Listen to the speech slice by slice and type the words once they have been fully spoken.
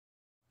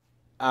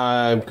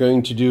I'm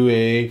going to do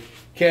a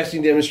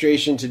casting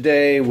demonstration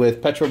today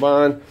with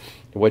Petrobond,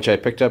 which I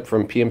picked up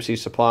from PMC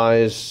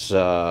Supplies,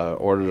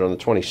 ordered on the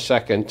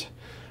 22nd,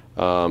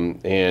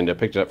 and I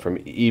picked it up from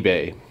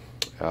eBay,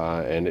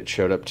 and it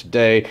showed up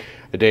today,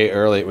 a day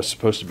early. It was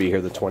supposed to be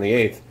here the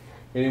 28th.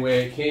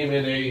 Anyway, it came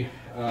in a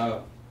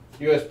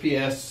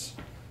USPS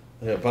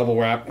bubble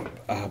wrap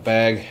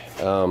bag.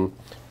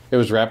 It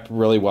was wrapped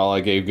really well.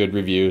 I gave good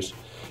reviews,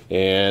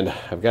 and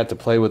I've got to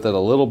play with it a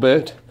little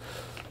bit.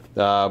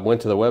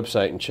 Went to the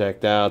website and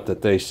checked out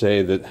that they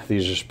say that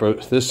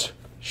this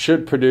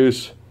should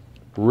produce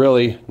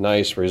really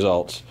nice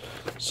results.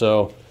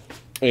 So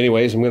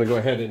anyways, I'm going to go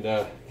ahead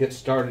and get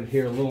started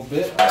here a little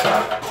bit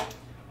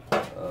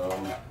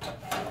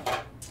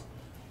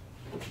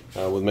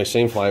with my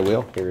same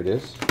flywheel. Here it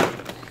is.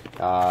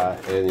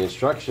 And the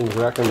instructions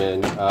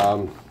recommend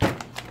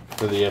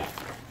for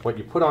what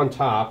you put on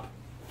top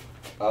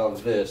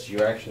of this,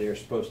 you actually are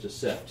supposed to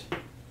sift.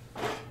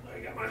 I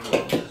got my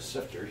little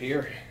sifter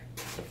here.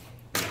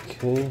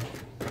 Okay,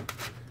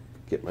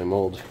 get my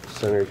mold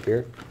centered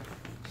here.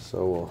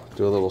 So we'll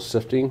do a little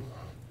sifting.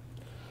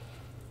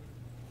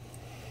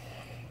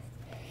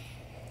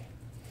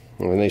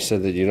 And they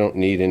said that you don't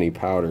need any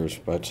powders,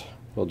 but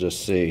we'll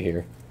just see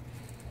here.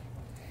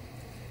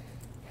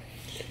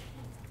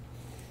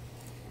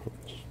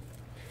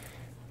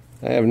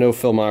 I have no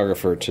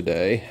filmographer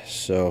today,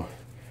 so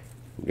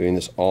I'm doing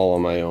this all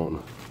on my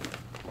own.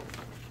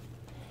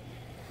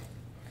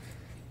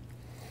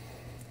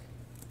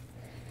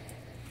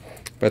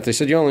 But they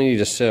said you only need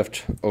to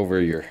sift over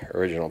your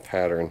original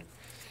pattern.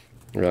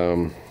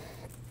 And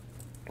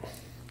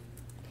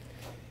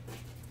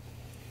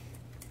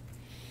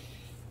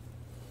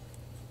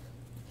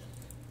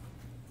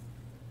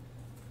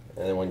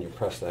then when you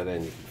press that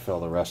in, you can fill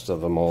the rest of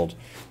the mold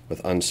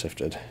with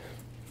unsifted.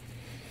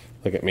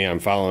 Look at me, I'm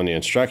following the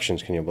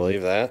instructions. Can you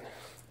believe that?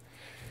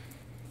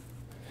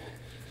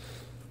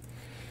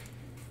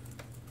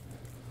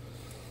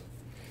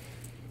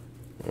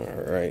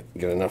 Alright,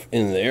 get enough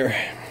in there.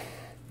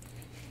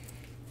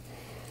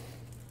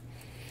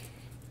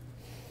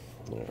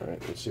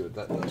 Alright, let's see what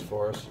that does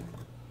for us.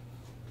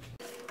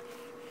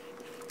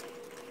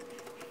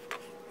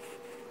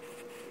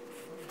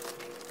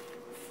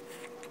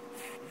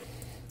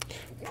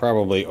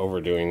 Probably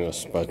overdoing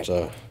this, but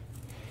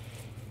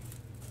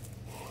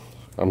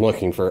I'm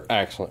looking for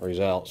excellent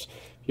results.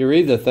 You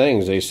read the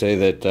things, they say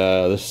that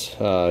this,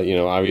 you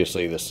know,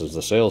 obviously this is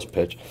the sales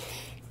pitch,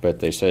 but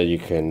they said you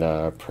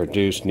can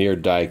produce near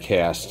die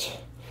cast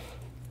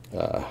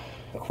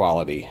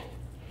quality.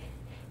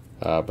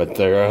 But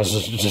there is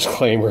a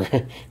disclaimer,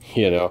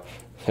 you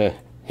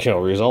know,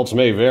 results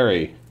may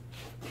vary.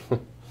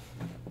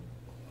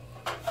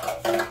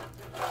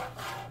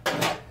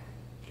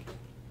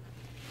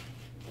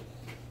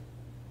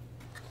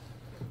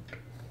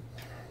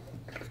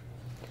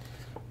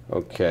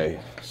 Okay,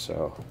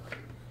 so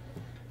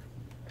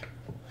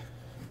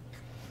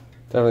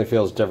definitely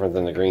feels different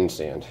than the green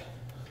sand.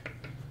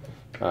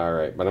 All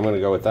right, but I'm going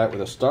to go with that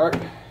with a start.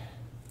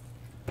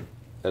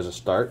 As a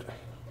start.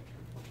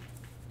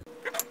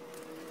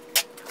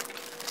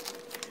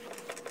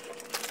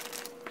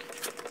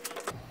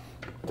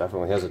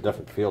 Definitely has a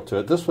different feel to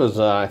it. This was,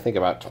 I think,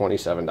 about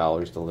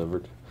 $27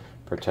 delivered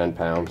for 10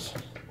 pounds.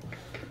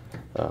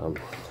 The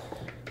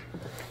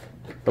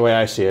way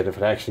I see it, if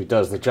it actually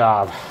does the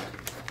job,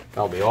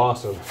 that'll be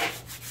awesome.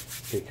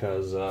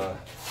 Because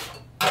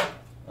if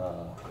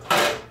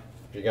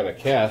you're going to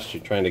cast,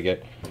 you're trying to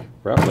get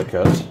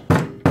replicas.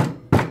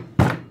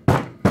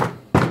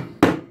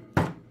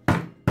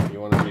 You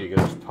want to be as good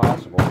as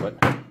possible, but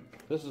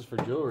this is for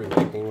jewelry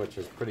making, which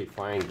is pretty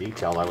fine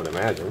detail, I would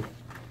imagine.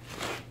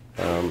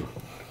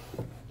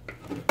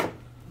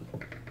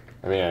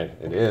 I mean,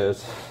 it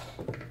is.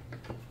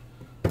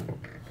 If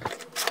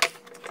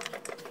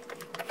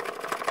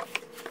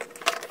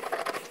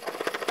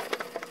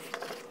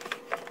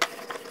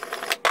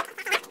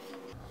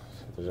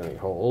there's any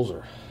holes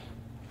or...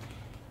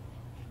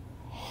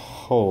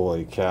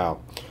 Holy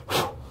cow.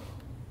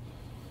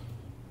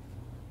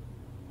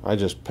 I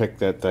just picked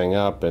that thing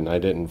up and I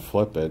didn't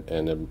flip it,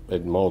 and the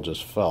mold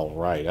just fell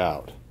right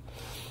out.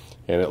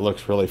 And it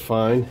looks really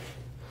fine.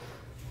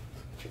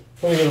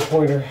 Let me get a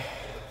pointer.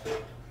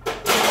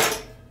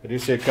 I do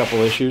see a couple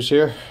issues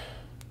here.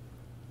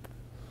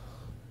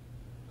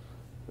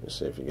 Let me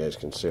see if you guys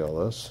can see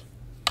all this.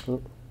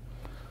 Oh,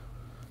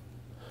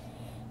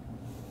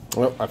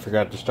 I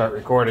forgot to start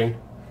recording.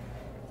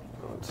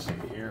 Let's see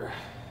here.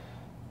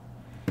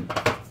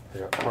 I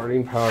got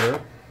hardening powder.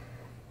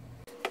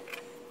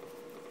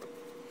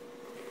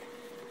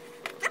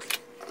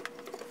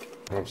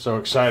 I'm so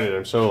excited.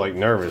 I'm so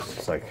nervous.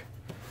 It's like,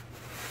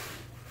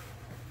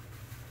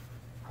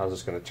 how's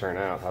this going to turn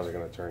out? How's it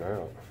going to turn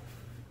out?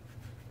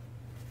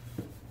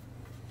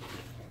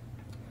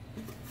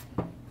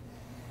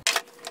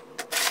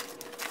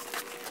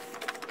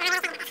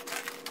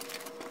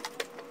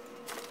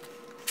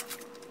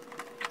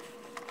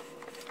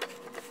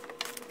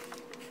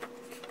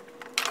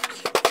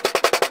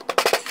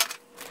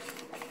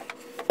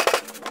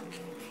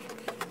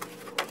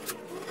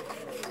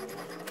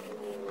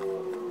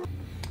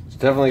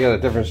 definitely got a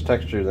different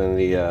texture than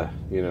the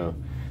you know,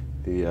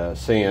 the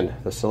sand,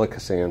 the silica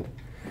sand.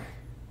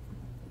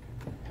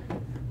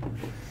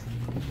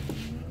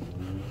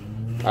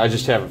 I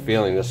just have a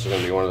feeling this is going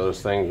to be one of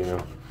those things, you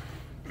know,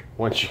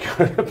 once you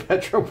go to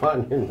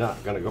Petrobond, you're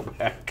not going to go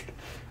back.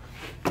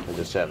 I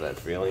just have that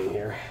feeling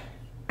here.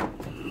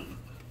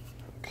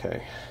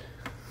 Okay.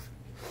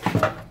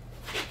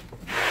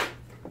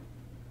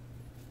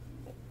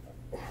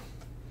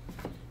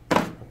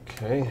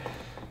 Okay.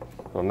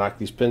 I'll knock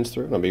these pins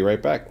through and I'll be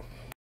right back.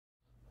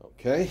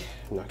 Okay,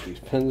 knock these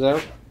pins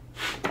out.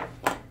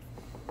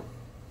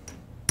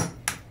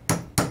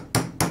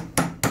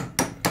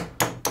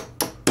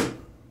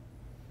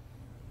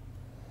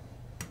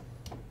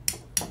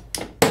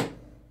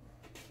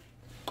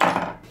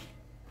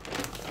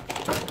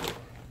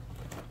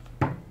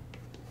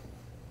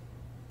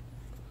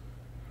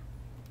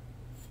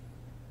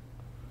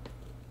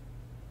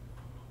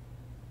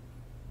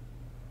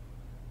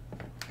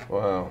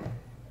 Wow.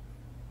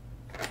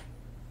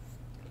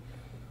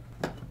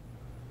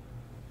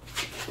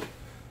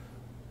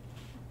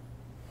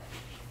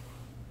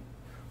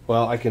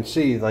 Well, I can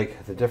see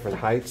like the different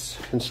heights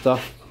and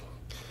stuff.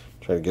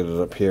 Try to get it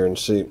up here and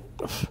see.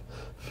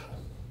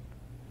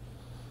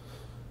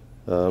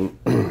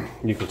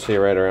 You can see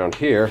right around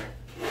here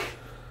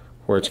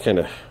where it's kind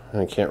of,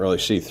 I can't really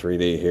see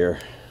 3D here.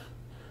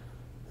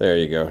 There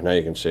you go. Now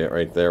you can see it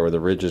right there where the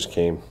ridges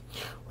came,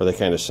 where they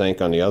kind of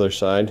sank on the other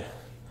side.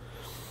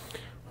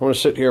 I'm going to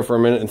sit here for a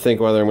minute and think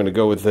whether I'm going to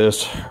go with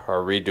this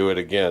or redo it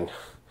again.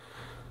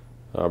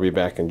 I'll be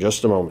back in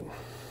just a moment.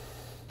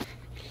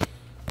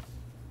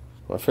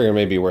 Well, I figure it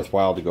may be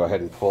worthwhile to go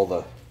ahead and pull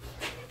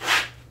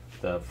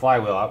the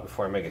flywheel out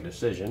before I make a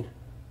decision.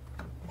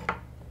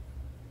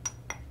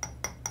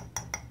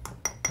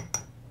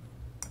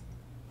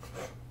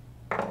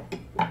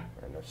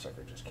 And that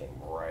sucker just came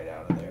right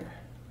out of there.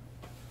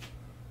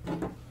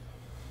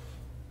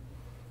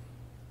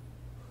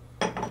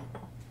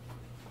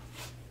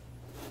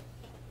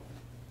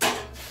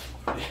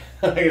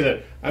 Like I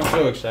said, I'm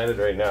so excited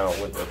right now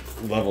with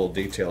the level of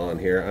detail on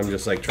here. I'm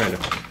just like trying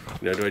to,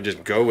 you know, do I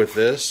just go with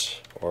this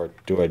or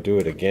do I do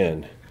it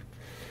again?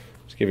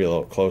 Let's give you a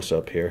little close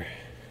up here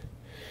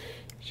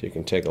so you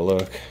can take a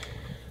look,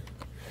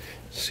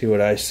 see what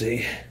I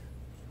see.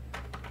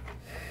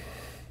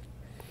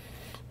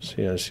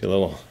 See, I see a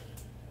little.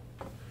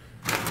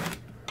 I'm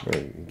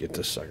gonna get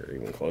this sucker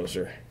even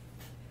closer.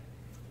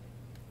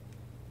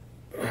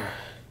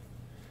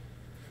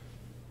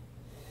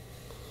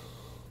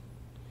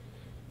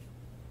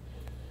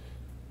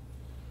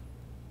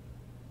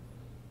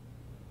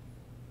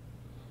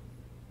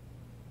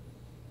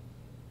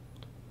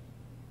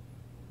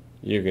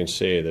 You can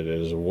see that it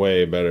is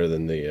way better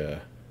than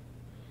the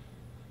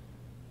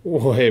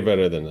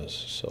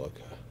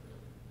silica.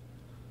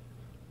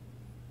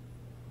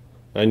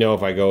 I know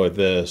if I go with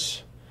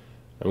this,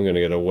 I'm going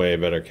to get a way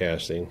better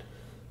casting.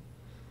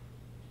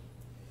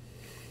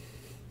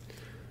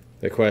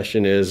 The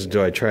question is,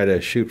 do I try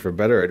to shoot for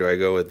better or do I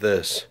go with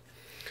this?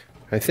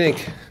 I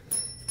think,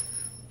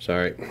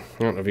 sorry, I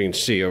don't know if you can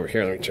see over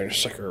here. Let me turn the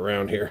sucker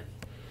around here.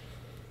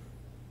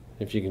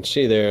 If you can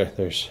see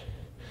there's,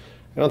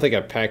 I don't think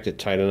I packed it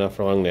tight enough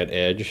along that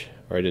edge,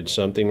 or I did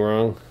something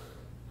wrong.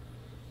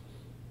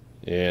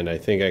 And I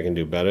think I can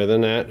do better than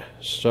that.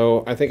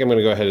 So I think I'm going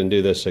to go ahead and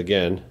do this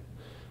again,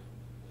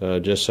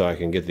 just so I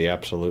can get the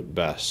absolute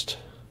best.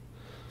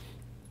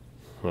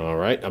 All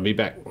right, I'll be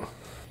back.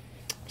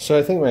 So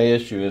I think my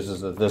issue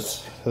is that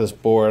this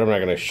board, I'm not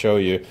going to show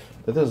you,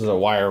 but this is a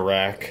wire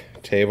rack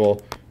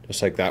table,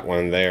 just like that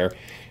one there.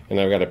 And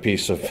I've got a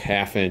piece of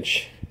 1/2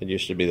 inch. It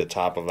used to be the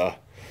top of a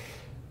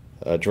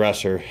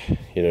dresser,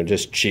 you know,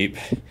 just cheap,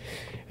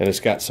 and it's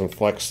got some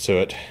flex to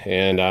it,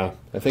 and I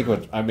think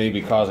what I may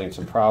be causing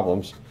some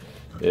problems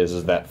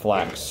is that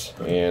flex,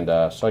 and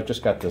so I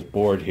just got this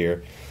board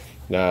here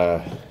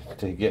to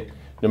get,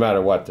 no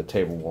matter what, the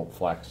table won't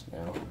flex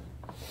now.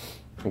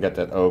 I got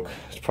that oak,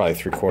 it's probably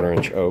 3/4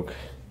 inch oak,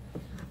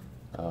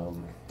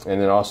 and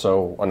then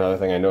also another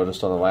thing I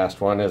noticed on the last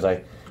one is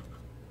I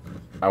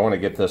want to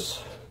get this,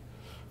 I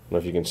don't know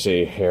if you can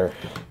see here,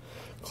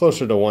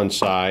 closer to one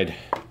side.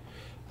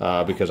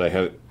 Because I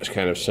had it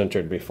kind of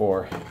centered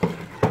before.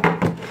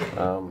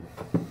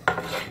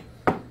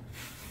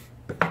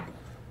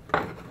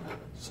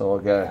 So I'll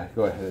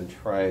go ahead and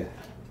try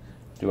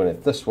doing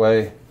it this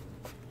way.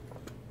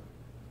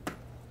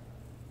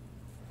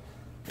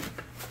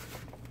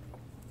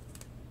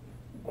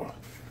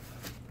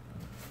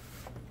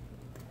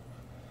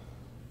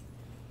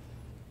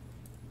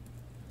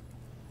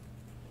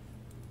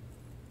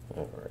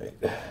 All right,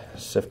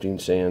 sifting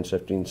sand.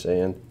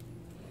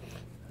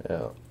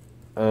 Now,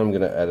 I'm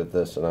going to edit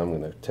this and I'm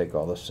going to take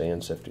all the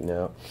sand sifting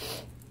out.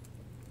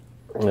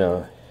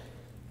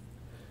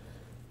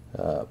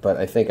 But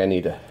I think I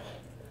need to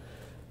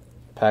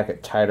pack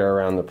it tighter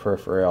around the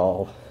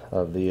peripheral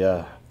of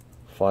the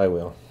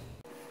flywheel.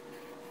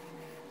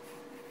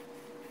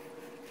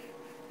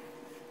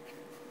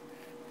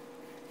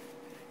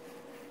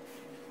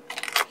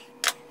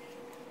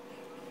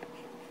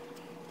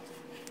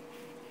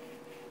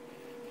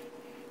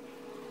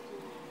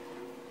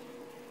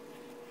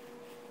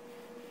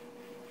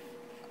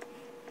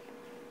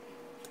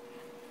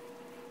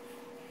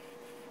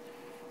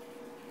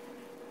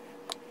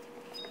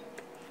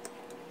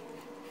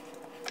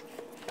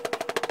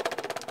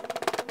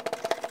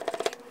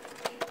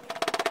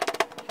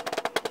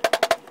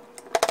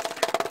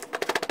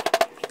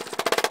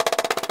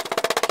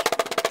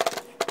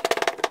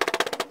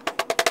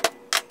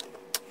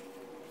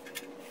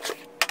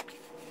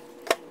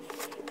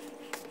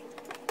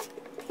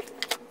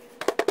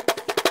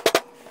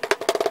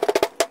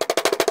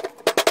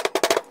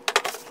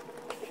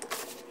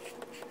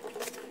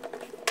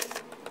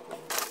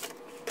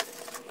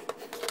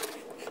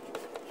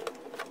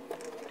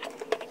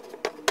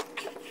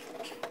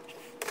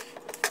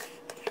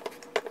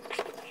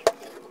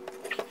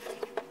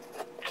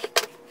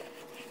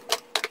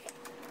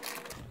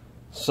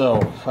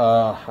 So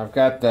I've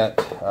got that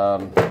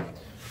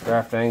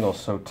draft angle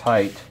so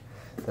tight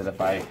that if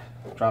I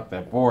drop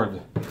that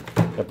board,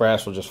 the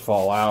brass will just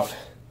fall out.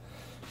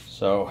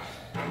 So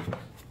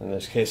in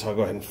this case, I'll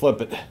go ahead and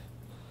flip it.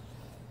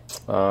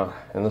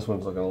 And this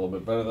one's looking a little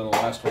bit better than the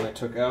last one I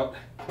took out.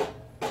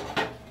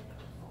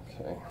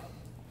 Okay.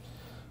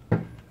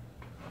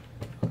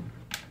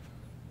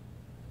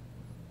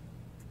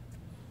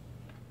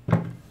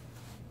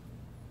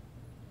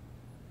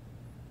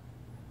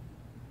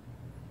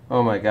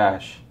 Oh my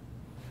gosh.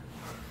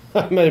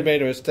 I might have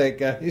made a mistake,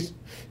 guys.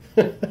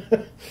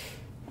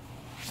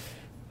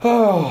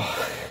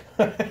 Oh.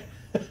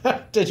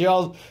 Did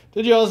y'all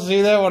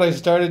see that when I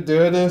started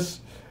doing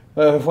this?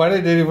 Why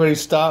didn't anybody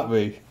stop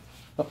me?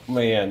 Oh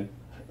man.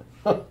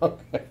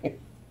 Okay.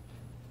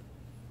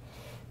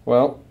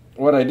 Well,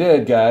 what I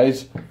did,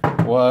 guys,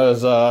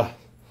 was I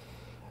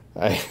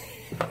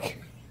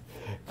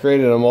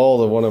created a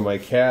mold of one of my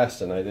casts,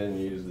 and I didn't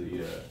use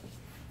the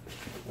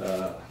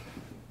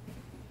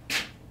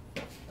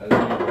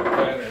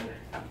pattern.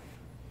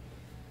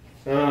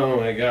 Oh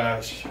my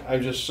gosh,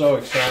 I'm just so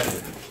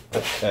excited.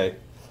 Okay.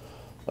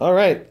 All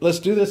right, let's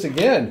do this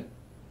again.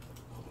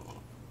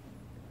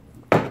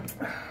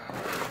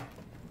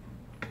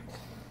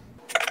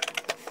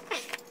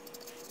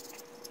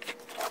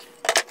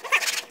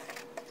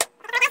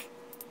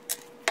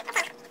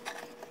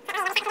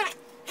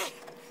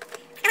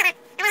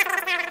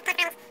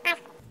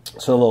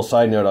 So a little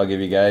side note I'll give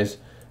you guys.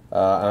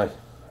 I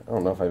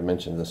don't know if I've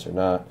mentioned this or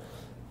not,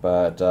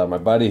 but my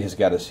buddy has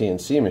got a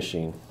CNC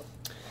machine,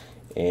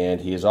 and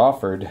he's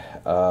offered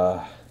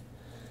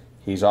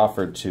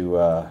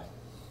to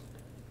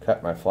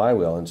cut my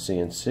flywheel in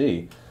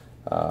CNC,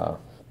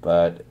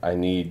 but I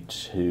need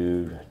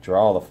to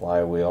draw the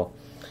flywheel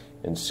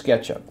in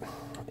SketchUp,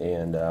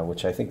 and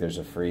which I think there's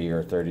a free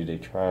or 30-day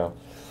trial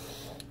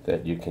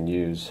that you can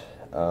use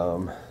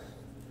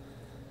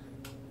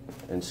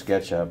in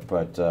SketchUp.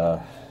 But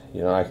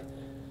you know,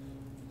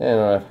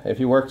 if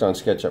you worked on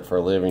SketchUp for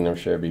a living, I'm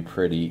sure it'd be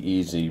pretty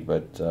easy,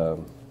 but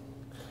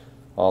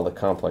all the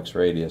complex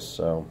radius.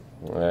 So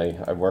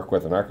I work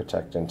with an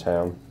architect in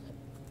town,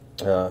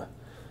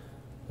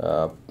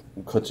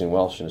 Klitzing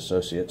Welsh and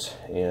Associates,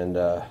 and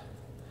I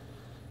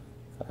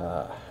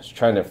was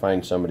trying to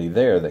find somebody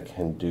there that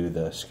can do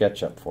the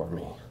SketchUp for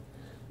me.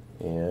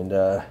 And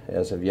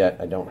as of yet,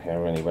 I don't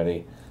have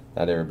anybody.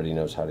 Not everybody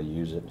knows how to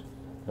use it.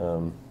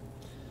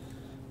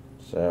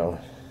 So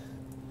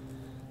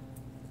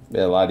it'd be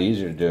a lot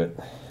easier to do it,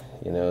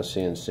 you know,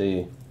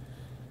 CNC,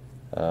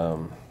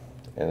 and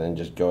then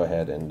just go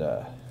ahead and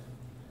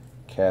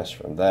cast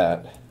from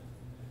that.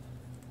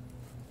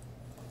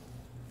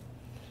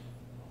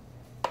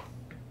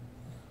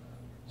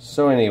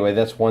 So anyway,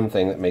 that's one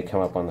thing that may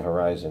come up on the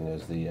horizon,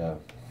 is the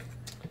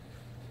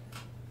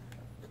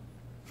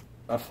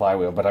a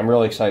flywheel. But I'm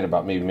really excited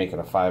about maybe making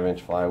a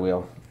 5-inch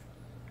flywheel.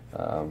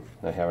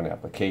 I have an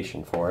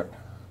application for it.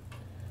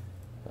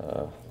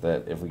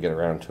 That if we get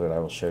around to it, I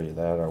will show you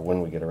that, or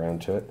when we get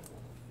around to it.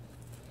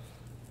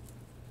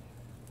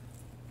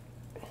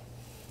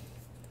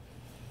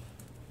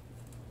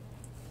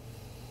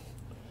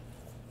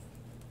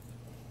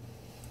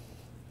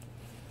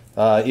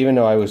 Even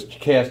though I was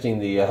casting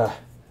the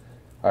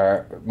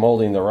or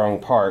molding the wrong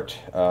part,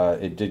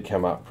 it did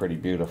come out pretty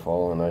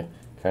beautiful, and I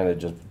kind of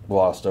just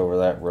glossed over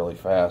that really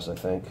fast, I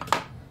think.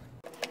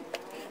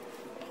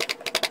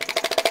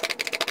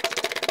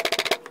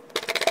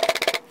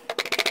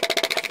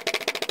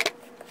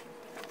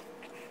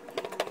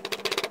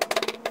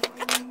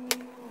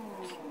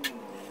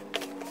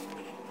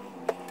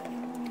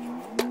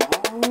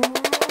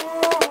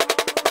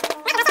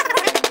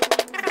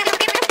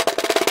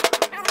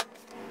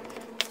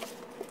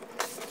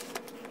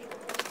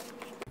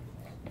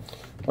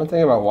 One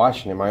thing about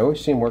watching him, I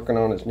always see him working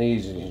on his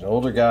knees. He's an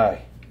older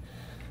guy.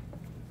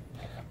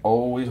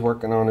 Always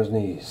working on his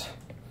knees.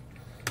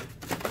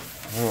 I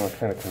don't know, it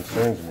kind of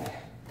concerns me.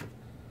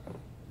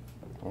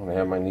 I want to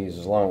have my knees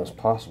as long as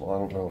possible. I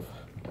don't know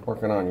if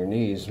working on your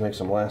knees makes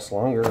them last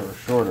longer or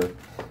shorter.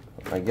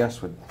 My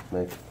guess would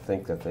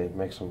think that they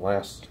make them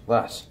last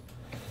less.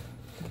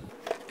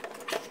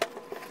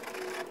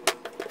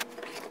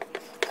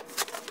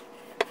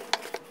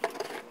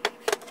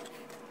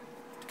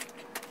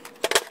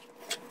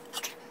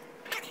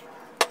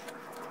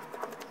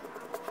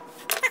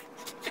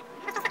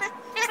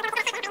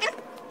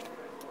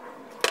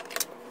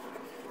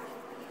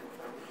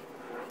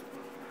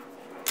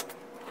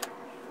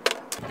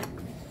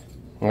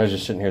 I was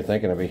just sitting here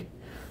thinking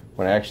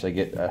when I actually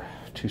get a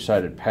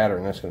two-sided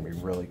pattern, that's going to be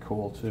really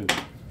cool too.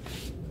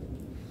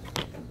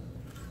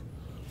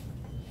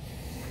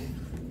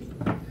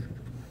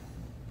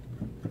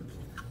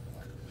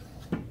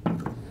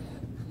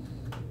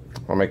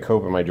 On my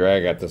cope and my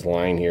drag, I got this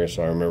line here,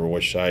 so I remember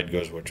which side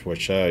goes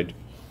which side.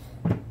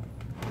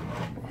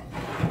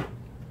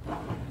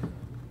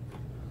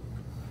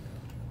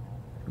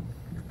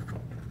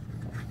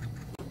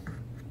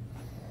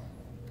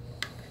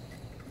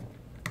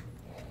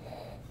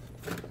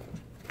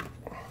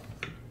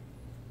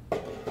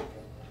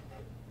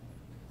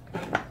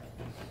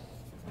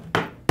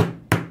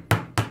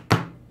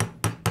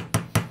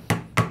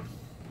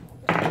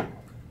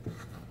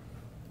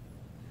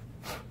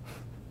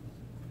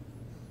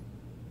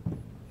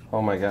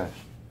 Oh my gosh.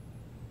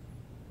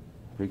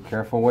 Be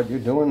careful what you're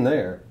doing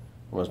there.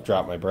 Almost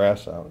dropped my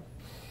brass out.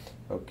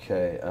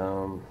 Okay,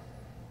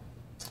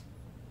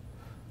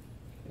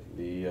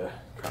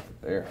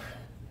 there.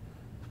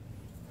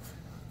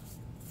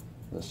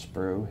 The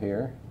sprue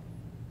here.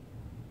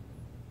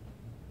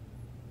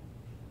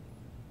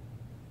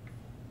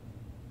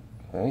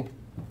 Okay.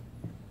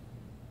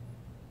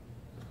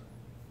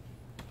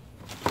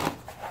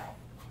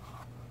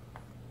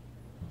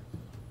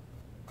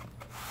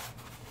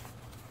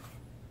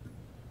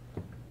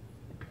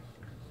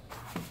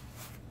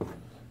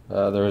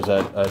 There was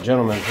a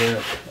gentleman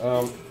here.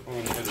 Let me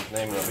get his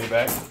name and I'll be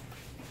back.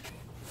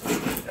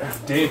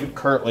 David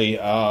Kirtley.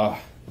 I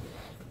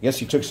guess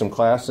he took some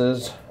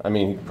classes. I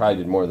mean, he probably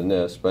did more than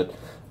this, but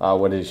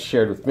what he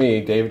shared with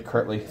me, David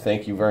Kirtley,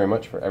 thank you very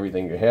much for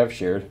everything you have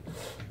shared.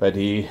 But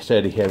he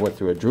said he had went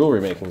through a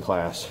jewelry making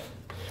class.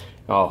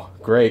 Oh,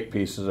 great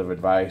pieces of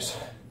advice.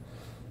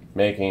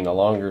 Making a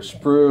longer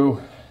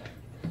sprue.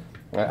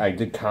 I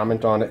did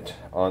comment on it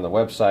on the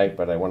website,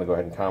 but I want to go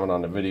ahead and comment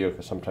on the video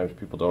because sometimes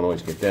people don't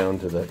always get down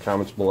to the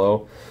comments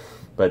below.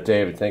 But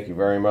David, thank you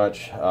very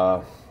much.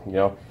 You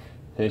know,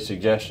 his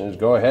suggestion is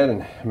go ahead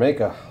and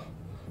make a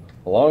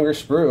longer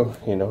sprue,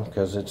 you know,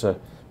 because it's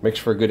makes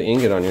for a good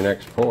ingot on your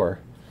next pour.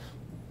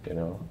 You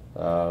know,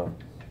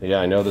 yeah,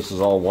 I know this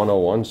is all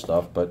 101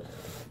 stuff, but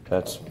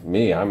that's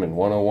me. I'm in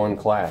 101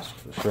 class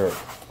for sure.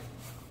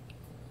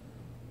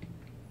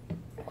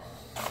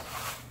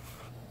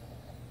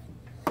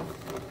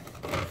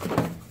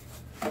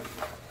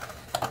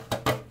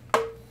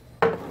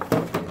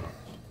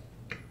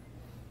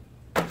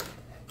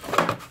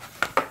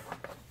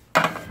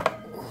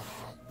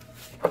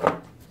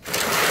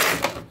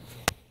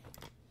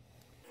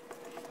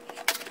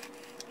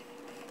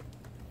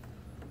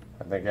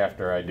 I think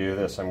after I do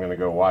this, I'm going to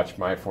go watch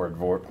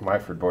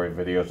MYFORDBOY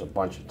videos a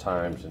bunch of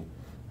times and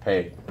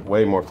pay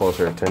way more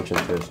closer attention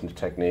to his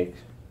technique.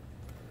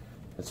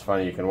 It's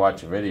funny, you can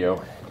watch a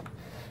video.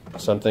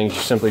 Some things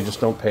you simply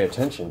just don't pay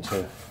attention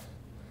to.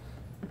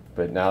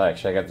 But now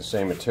actually I got the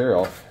same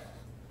material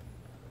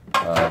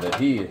that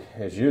he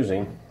is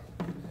using.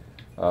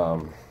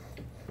 You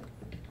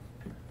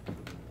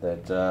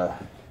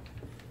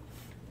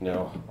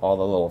know, all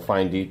the little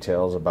fine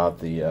details about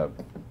the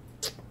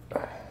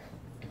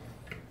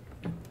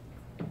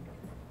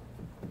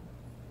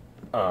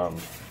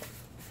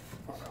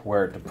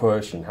where to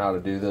push and how to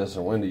do this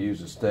and when to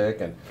use a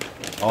stick and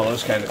all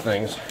those kind of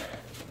things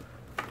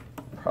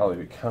probably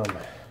become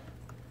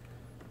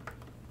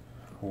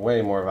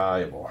way more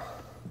valuable.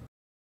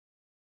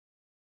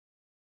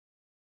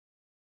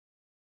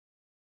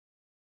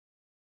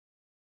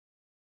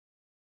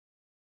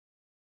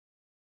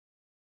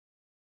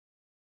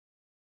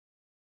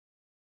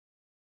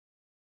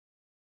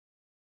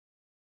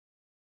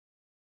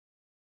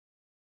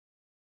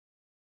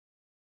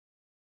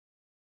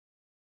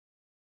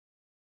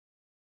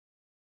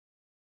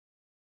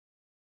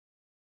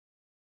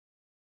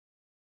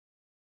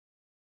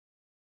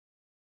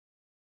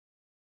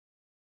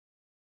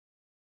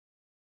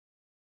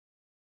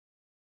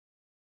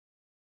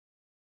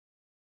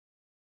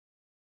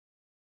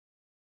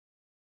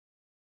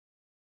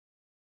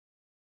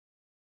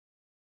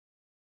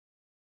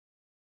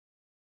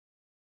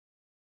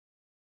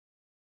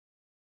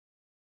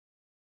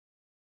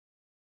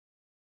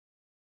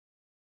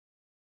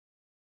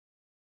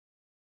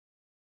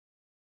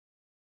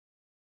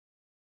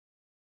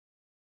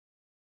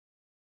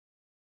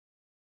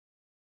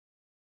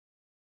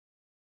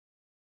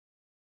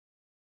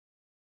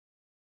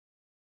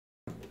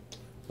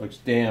 Looks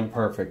damn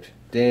perfect.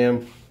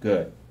 Damn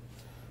good.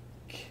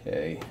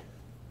 Okay.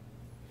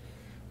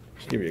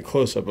 Just give you a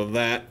close-up of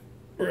that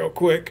real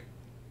quick.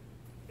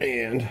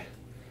 And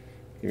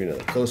give you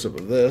another close-up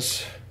of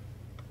this.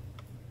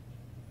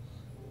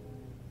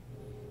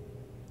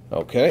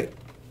 Okay.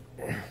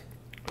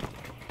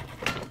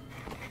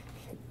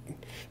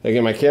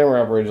 Again, my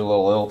camera operator's a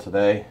little ill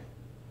today.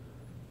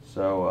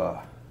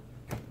 So,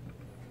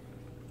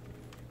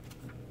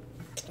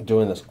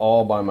 doing this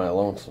all by my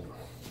lonesome.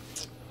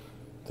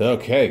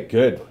 Okay,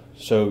 good.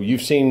 So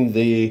you've seen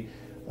the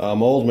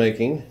mold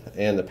making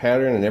and the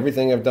pattern and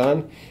everything I've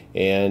done,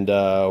 and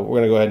we're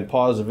going to go ahead and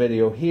pause the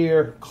video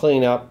here,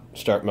 clean up,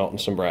 start melting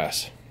some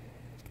brass.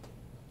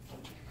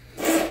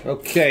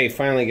 Okay,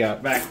 finally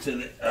got back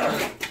to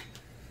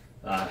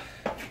the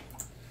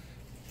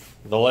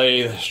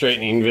lathe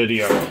straightening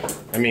video.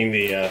 I mean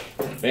the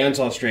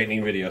bandsaw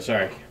straightening video.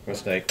 Sorry,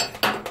 mistake.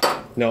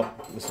 No,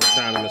 this is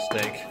not a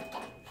mistake.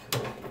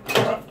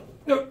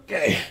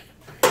 Okay.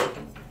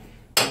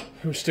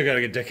 We still got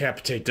to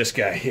decapitate this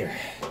guy here.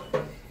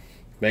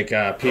 Make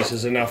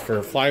pieces enough for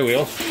a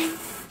flywheel.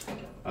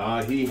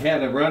 He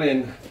had a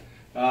run-in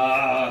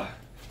a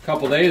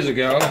couple days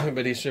ago,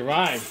 but he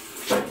survived.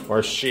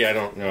 Or she, I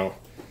don't know.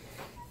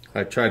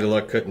 I tried to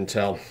look, couldn't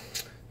tell.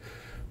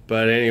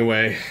 But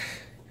anyway,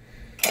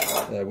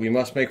 we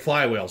must make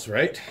flywheels,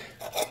 right?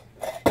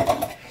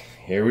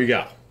 Here we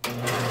go.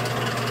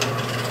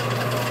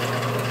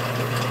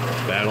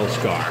 Battle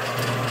scar.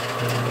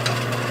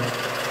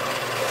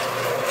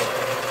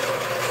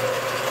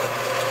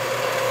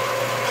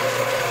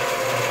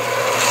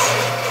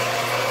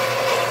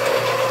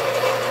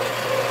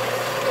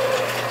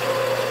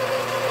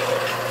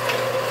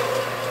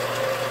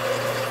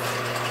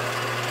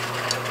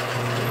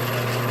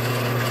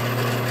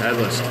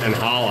 balanced and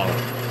hollow.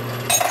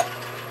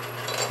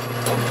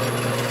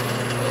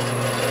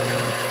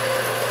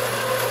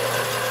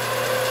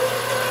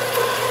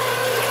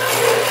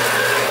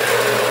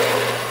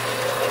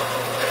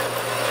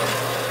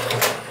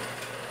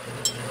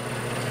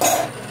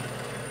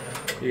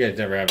 You guys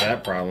never have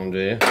that problem, do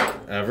you?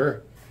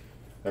 Ever?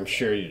 I'm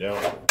sure you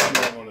don't.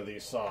 You have one of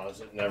these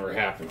saws, it never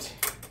happens.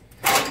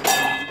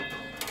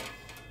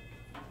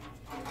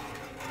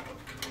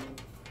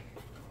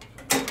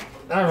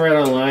 I read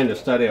online to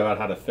study about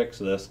how to fix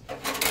this,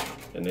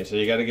 and they say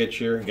you got to get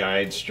your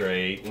guide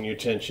straight and your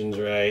tensions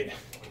right,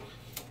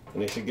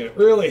 and they said get it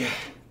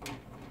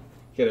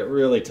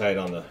really tight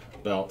on the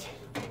belt.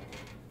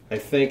 I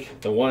think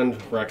the one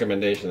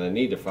recommendation I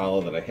need to follow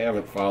that I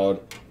haven't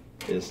followed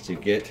is to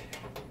get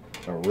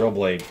a real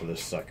blade for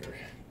this sucker.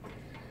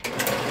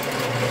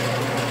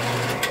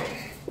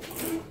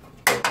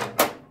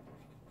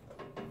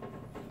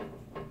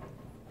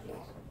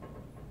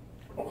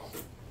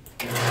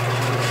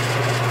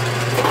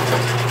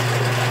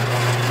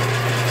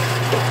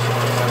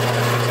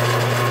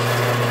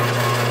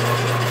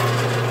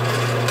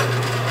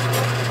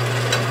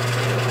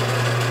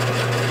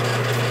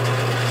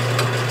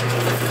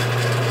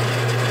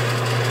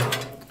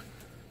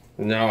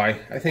 No, I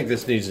think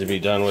this needs to be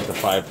done with a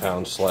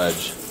 5-pound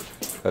sledge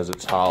because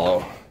it's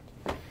hollow.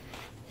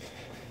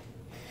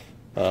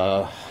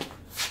 I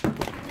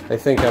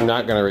think I'm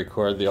not going to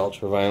record the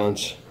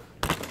ultraviolence,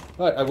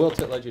 but I will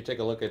let you take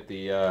a look at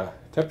the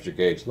temperature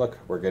gauge. Look,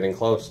 we're getting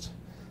close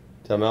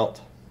to melt.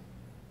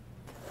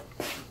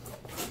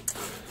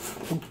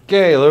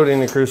 Okay, loading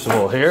the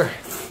crucible here.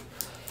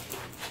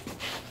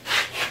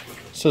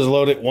 It says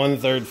load it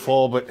 1/3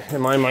 full, but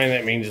in my mind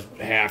that means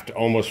half to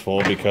almost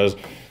full because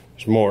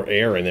there's more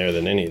air in there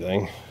than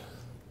anything.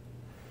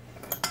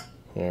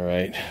 All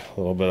right, a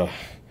little bit of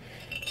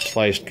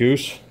sliced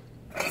goose.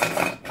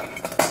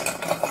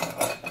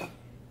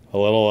 A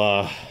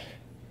little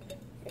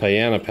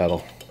piano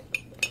pedal.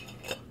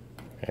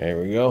 There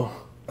we go.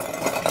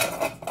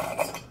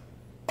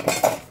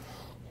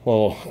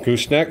 Little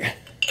gooseneck.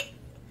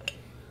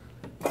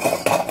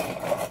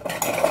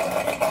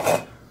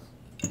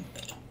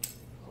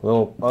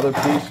 Little other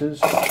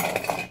pieces.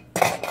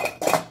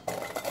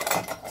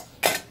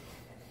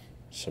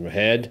 Some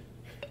head.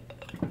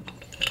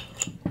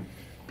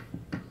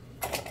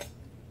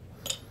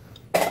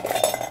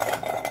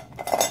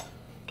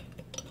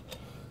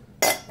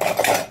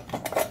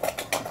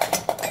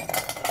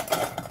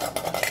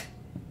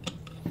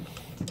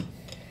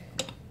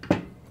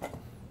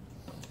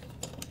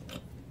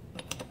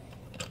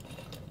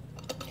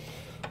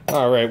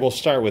 All right, we'll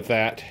start with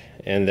that,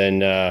 and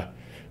then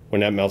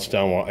when that melts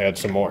down, we'll add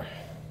some more.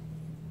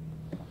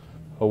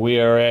 Well, we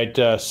are at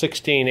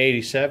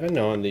 1687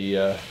 on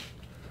the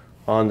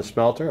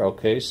smelter.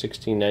 Okay,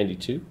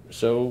 1692.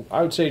 So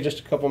I would say just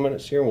a couple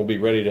minutes here, and we'll be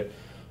ready to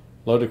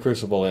load the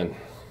crucible in.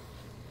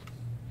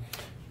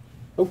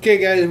 Okay,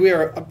 guys, we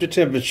are up to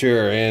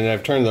temperature, and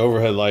I've turned the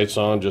overhead lights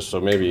on just so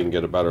maybe you can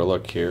get a better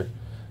look here.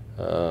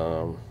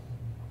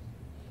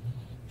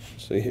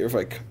 See here if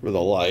I cover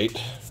the light.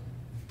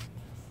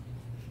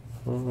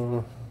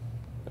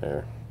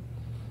 There.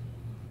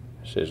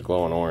 See, it's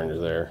glowing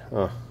orange there.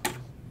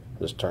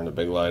 Just turn the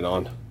big light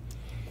on.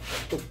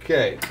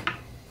 Okay.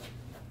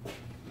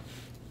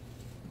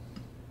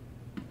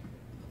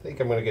 I think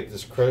I'm going to get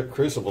this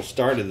crucible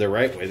started the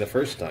right way the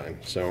first time.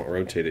 So I'll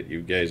rotate it.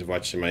 You guys have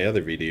watched my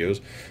other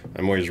videos.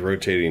 I'm always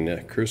rotating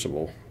the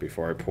crucible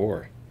before I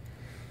pour.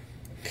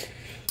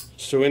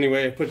 So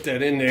anyway, I put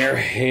that in there,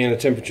 and the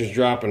temperature's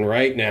dropping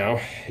right now.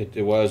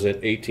 It was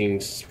at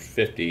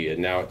 1850,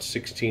 and now it's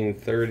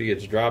 1630.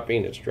 It's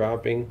dropping. Let's go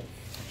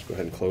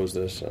ahead and close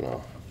this, and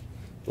I'll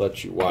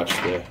let you watch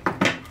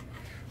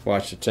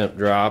the temp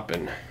drop,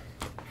 and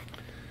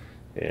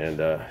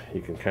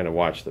you can kind of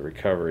watch the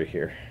recovery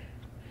here.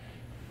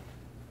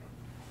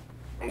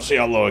 See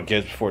how low it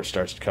gets before it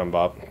starts to come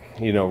up.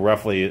 You know,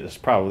 roughly it's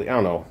probably, I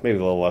don't know, maybe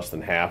a little less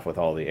than half with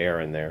all the air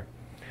in there.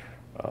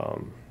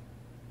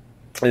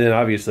 And then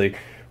obviously,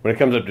 when it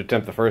comes up to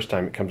temp the first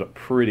time, it comes up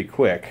pretty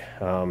quick.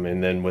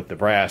 And then with the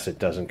brass, it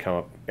doesn't come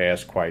up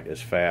quite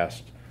as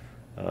fast.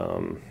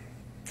 I've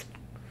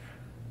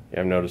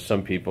noticed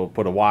some people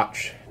put a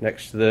watch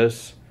next to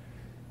this,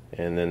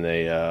 and then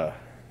they,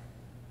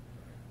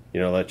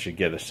 let you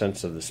get a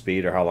sense of the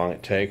speed or how long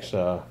it takes.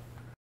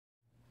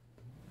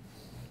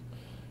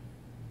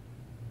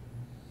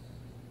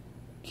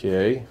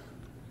 Okay,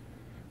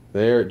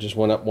 there it just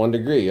went up 1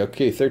 degree.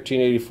 Okay,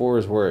 1384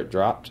 is where it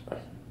dropped.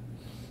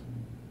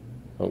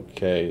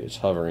 Okay, it's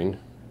hovering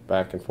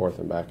back and forth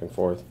and back and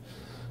forth.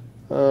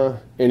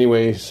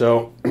 Anyway,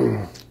 so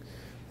let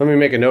me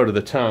make a note of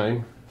the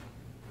time.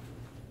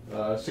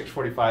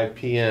 6:45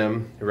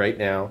 p.m. right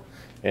now,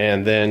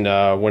 and then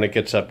when it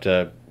gets up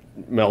to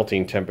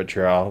melting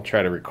temperature, I'll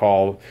try to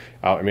recall.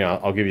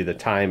 I'll give you the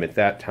time at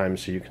that time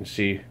so you can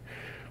see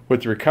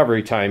what the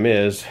recovery time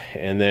is,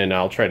 and then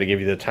I'll try to give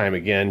you the time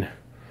again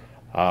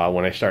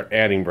when I start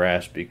adding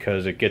brass,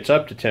 because it gets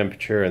up to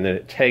temperature and then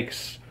it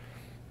takes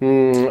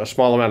a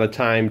small amount of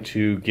time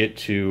to get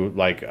to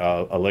like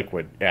a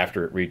liquid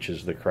after it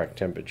reaches the correct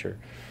temperature.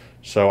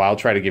 So I'll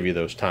try to give you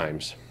those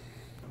times.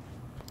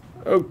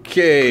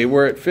 Okay,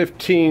 we're at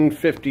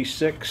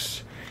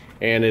 1556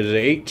 and it is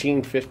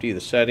 1850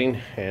 the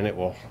setting, and it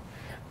will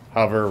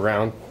hover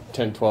around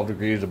 10-12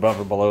 degrees above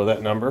or below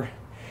that number.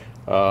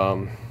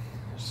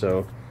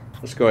 So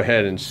let's go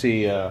ahead and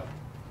see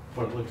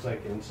what it looks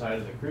like inside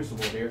of the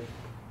crucible here.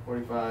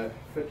 45,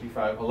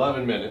 55,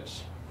 11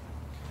 minutes.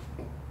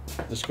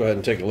 Let's go ahead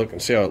and take a look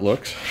and see how it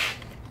looks.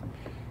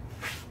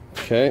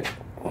 Okay,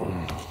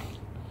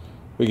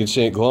 we can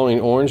see it glowing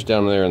orange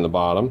down there in the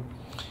bottom,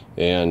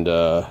 and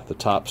the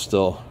top's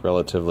still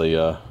relatively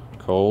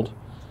cold.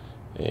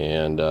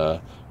 And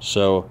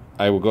so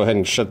I will go ahead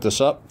and shut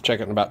this up, check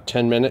it in about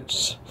 10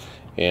 minutes,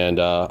 and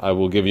I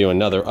will give you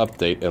another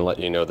update and let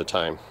you know the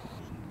time.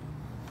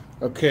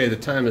 Okay, the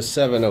time is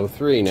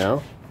 7:03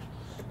 now,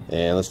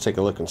 and let's take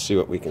a look and see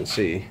what we can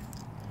see.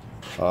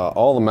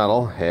 All the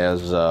metal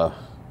has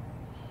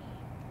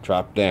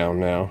dropped down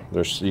now.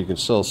 You can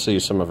still see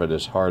some of it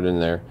is hard in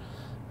there,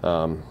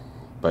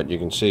 but you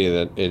can see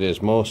that it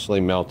is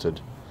mostly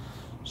melted.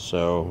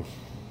 So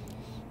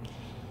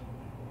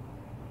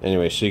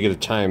anyway, so you get a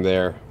time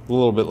there, a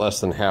little bit less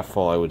than half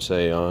full, I would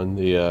say, on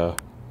the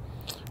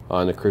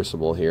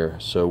crucible here.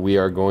 So we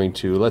are going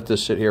to let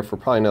this sit here for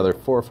probably another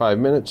 4 or 5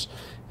 minutes,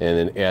 and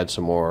then add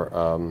some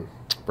more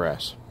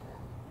brass.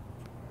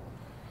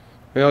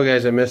 Well,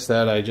 guys, I missed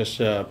that. I just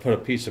put a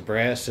piece of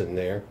brass in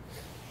there,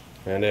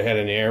 and I had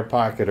an air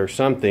pocket or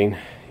something.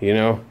 You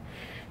know,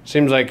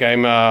 seems like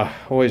I'm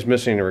always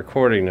missing a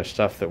recording of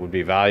stuff that would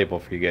be valuable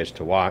for you guys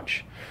to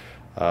watch.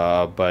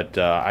 But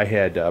I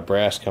had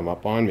brass come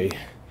up on me.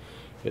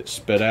 It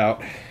spit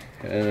out,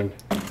 and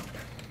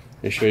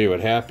let me show you what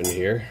happened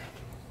here.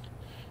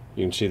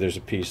 You can see there's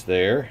a piece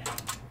there,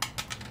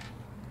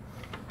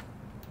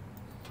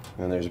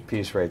 and there's a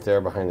piece right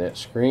there behind that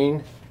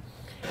screen,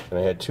 and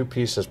I had 2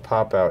 pieces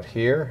pop out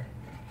here,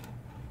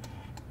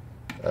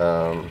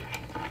 and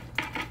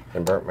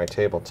burnt my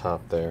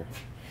tabletop there.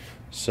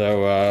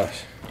 So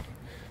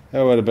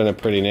that would have been a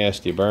pretty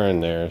nasty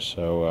burn there.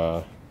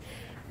 So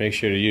make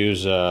sure to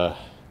use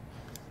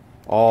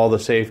all the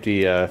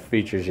safety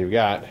features you've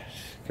got,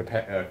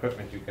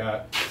 equipment you've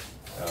got,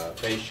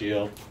 face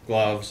shield,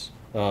 gloves,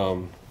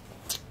 long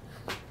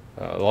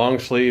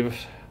sleeve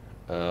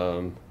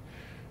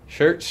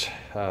shirts,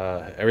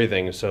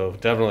 everything. So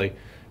definitely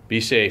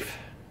be safe.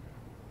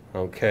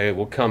 Okay,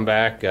 we'll come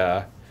back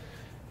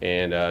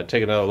and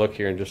take another look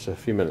here in just a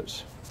few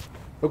minutes.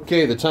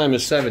 Okay, the time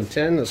is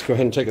 7:10. Let's go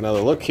ahead and take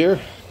another look here.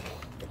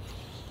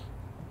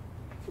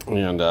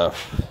 And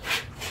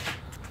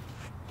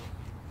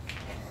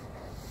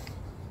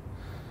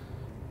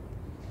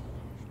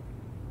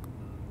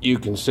you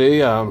can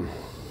see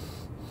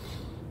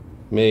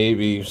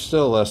maybe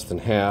still less than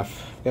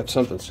half. Got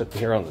something sitting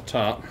here on the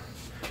top.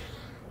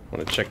 I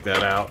want to check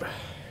that out.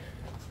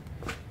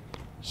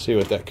 See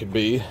what that could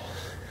be.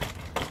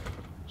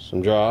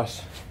 Some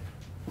dross.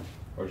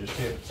 Or just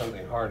see if it's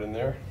something hard in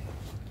there.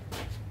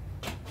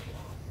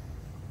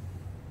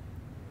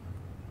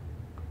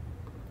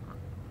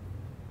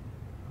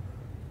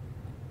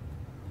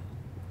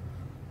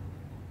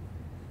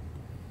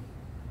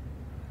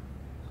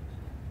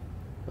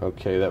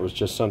 Okay, that was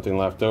just something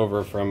left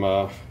over from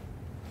me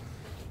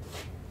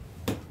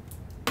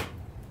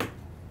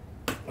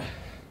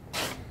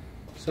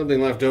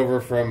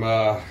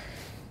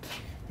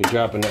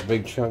dropping that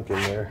big chunk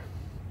in there.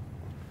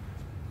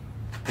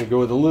 We go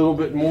with a little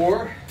bit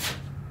more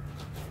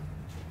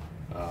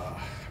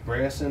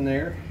brass in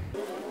there.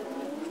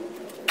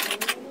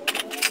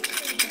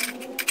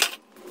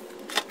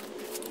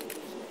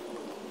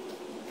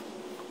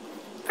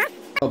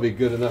 That'll be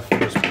good enough for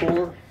this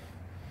pour.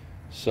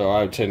 So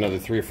I would say another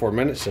 3 or 4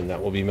 minutes, and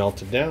that will be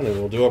melted down, and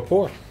we'll do a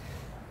pour.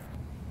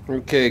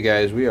 Okay,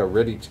 guys, we are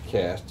ready to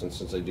cast, and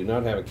since I do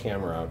not have a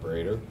camera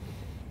operator,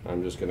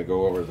 I'm just going to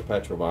go over to the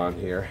Petrobond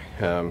here,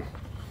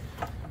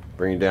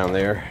 bring it down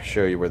there,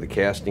 show you where the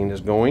casting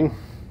is going,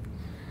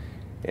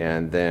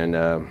 and then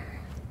we're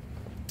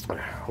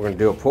going to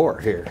do a pour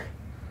here.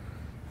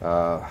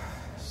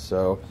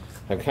 So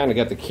I've kind of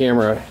got the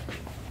camera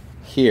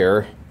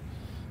here,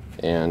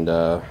 and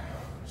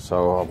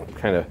so I'll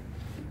kind of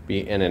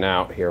be in and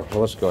out here. Well,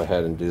 let's go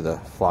ahead and do the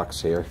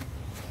flux here.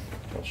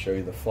 I'll show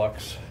you the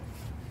flux.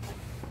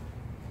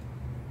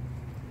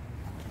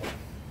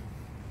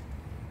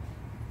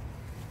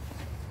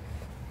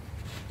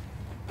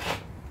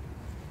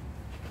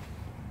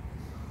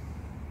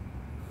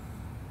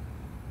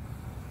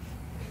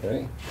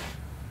 Okay.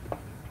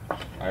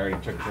 I already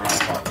took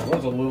drops off. It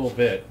was a little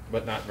bit,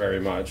 but not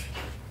very much.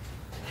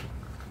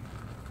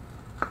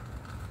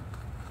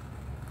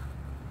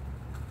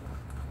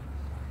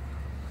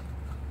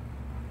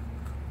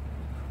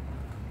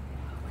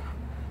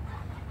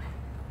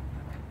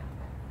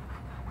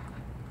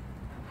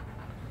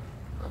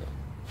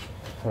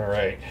 All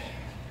right.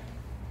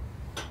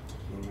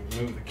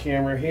 Move the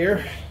camera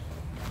here.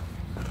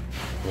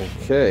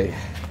 Okay.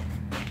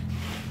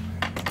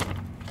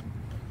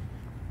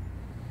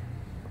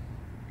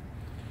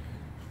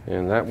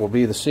 and that will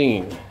be the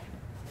scene.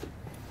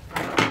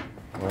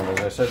 Well, as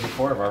I said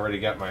before, I've already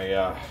got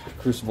my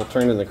crucible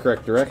turned in the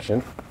correct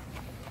direction.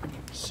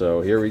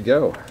 So here we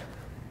go.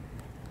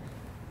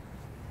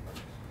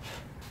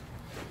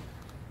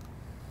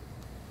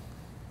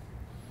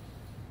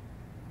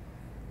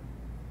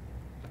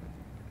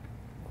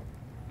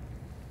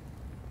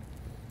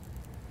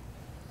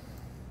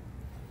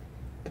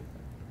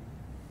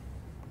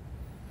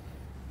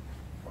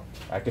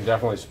 I can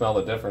definitely smell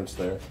the difference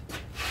there.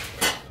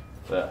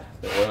 The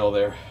oil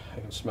there, I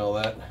can smell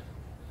that.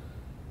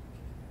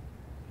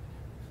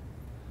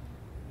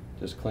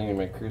 Just cleaning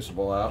my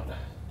crucible out.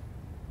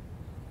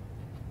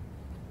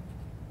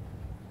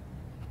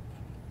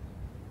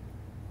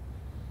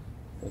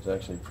 It's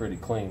actually pretty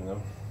clean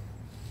though.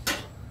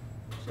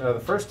 So the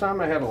first time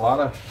I had a lot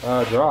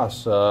of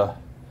dross,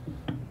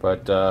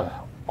 but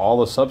all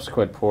the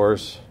subsequent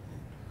pours,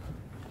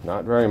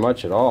 not very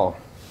much at all.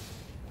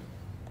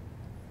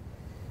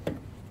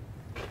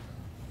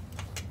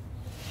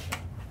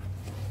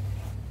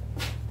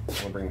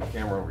 I'll bring the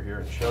camera over here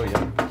and show you.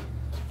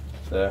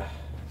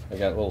 I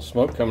got a little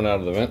smoke coming out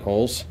of the vent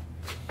holes,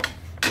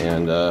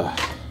 and got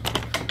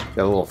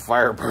a little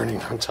fire burning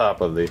on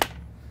top of the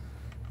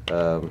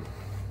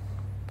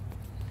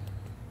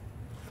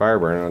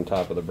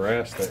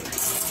brass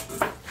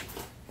there.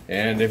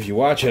 And if you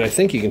watch it, I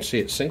think you can see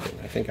it sinking.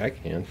 I think I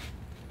can.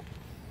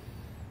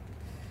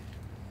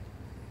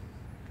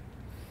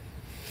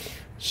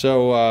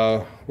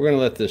 So we're going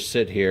to let this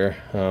sit here.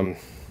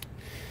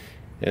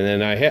 And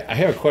then I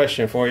have a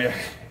question for you.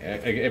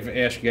 If I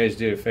ask you guys to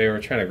do a favor,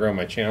 I'm trying to grow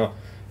my channel.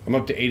 I'm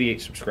up to 88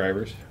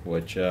 subscribers,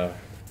 which I'm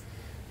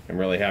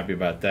really happy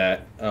about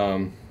that.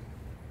 But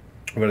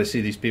I see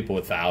these people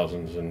with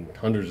thousands and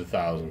hundreds of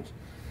thousands.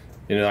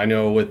 You know, I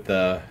know with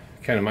kind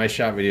of my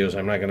shop videos,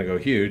 I'm not going to go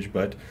huge,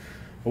 but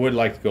I would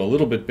like to go a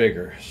little bit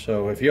bigger.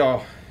 So if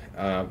y'all,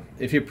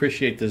 if you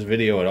appreciate this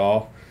video at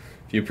all,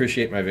 if you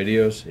appreciate my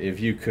videos, if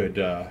you could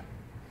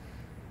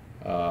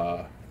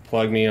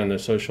plug me on the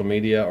social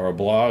media or a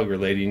blog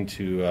relating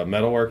to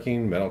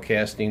metalworking, metal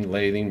casting,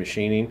 lathing,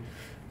 machining.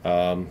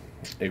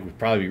 It would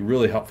probably be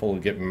really helpful to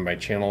get my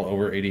channel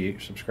over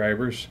 88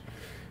 subscribers.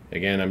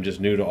 Again, I'm just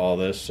new to all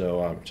this,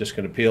 so I'm just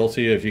going to appeal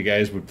to you. If you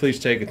guys would please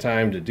take the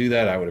time to do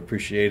that, I would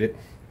appreciate it.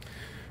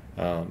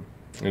 And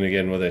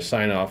again, when I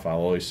sign off, I'll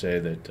always say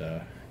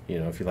that, you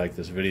know, if you like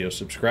this video,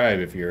 subscribe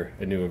if you're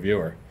a new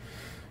viewer.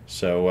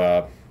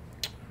 So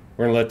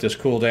we're going to let this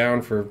cool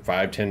down for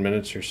 5-10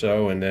 minutes or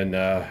so, and then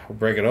we'll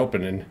break it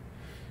open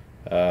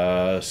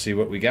and see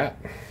what we got.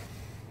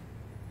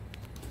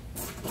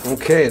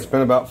 Okay, it's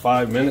been about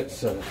 5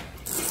 minutes.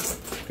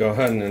 Go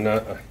ahead and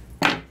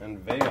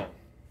unveil.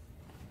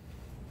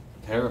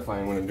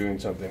 Terrifying when I'm doing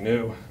something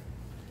new.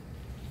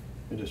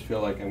 I just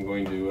feel like I'm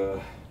going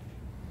to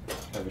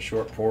have a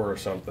short pour or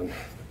something.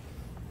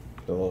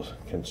 A little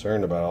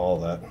concerned about all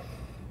that.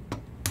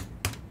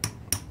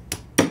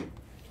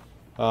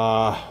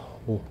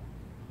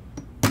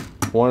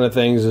 One of the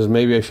things is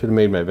maybe I should have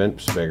made my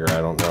vents bigger.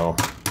 I don't know.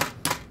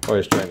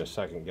 Always trying to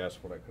second guess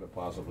what I could have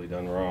possibly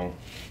done wrong.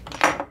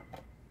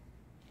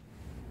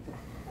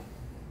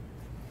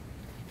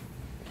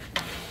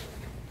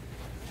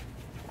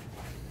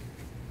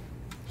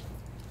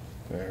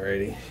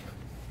 Alrighty.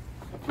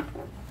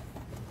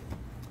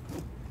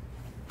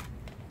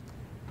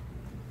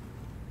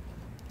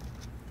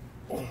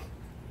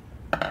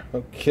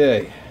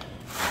 Okay.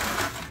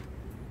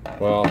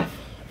 Well,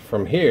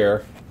 from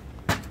here,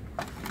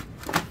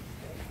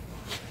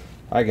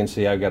 I can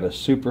see I've got a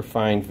super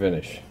fine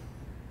finish.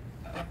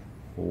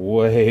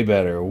 Way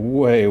better,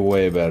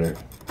 way better.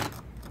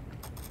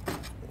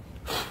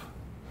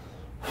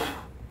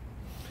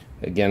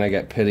 Again, I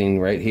got pitting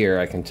right here,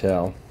 I can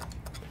tell.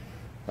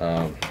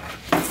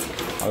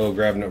 I'll go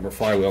grab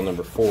flywheel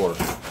number 4.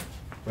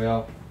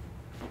 Well,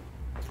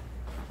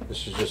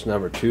 this is just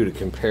number 2 to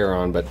compare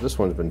on, but this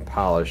one's been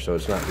polished, so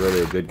it's not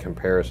really a good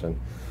comparison.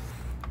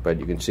 But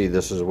you can see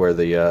this is where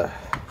the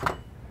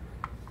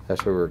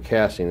that's where we were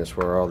casting. That's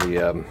where all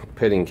the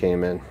pitting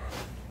came in.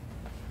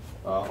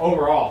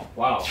 Overall,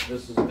 wow,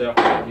 this is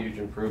definitely a huge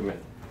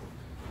improvement.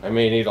 I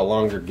may need a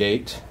longer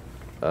gate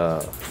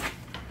to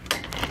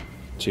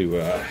get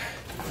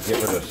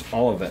rid of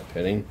all of that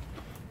pitting.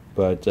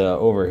 But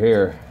over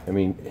here, I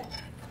mean,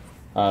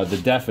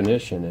 the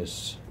definition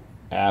is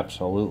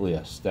absolutely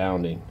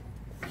astounding.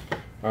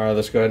 All right,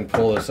 let's go ahead and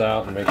pull this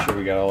out and make sure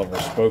we got all of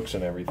our spokes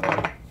and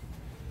everything.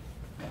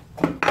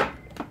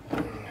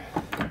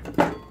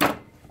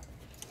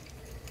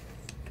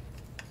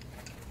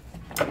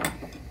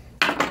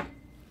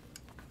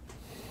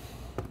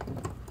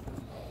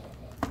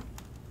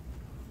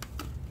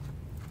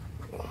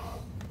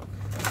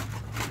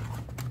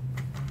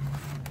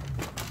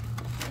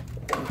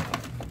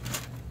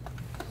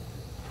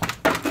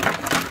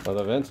 Well,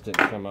 the vents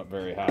didn't come up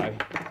very high.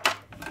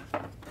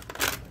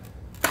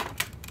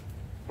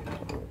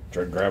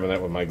 Tried grabbing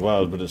that with my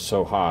gloves, but it's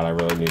so hot I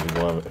really need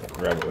to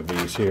grab it with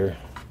these here.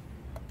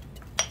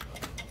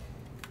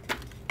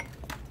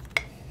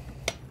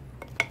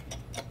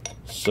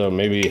 So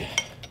maybe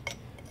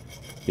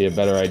be a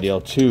better idea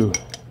to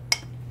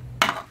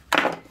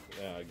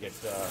get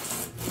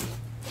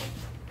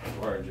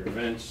larger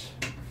vents.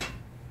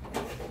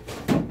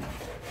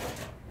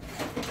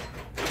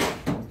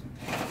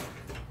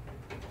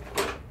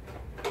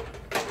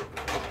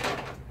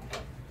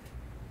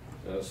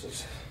 This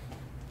is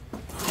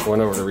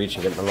went over to reach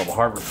and get my little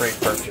Harbor Freight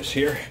purchase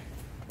here.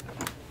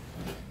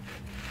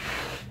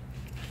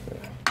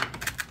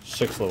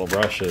 6 little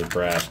brushes,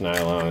 brass,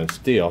 nylon, and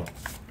steel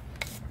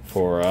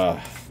for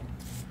I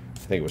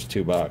think it was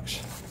 $2.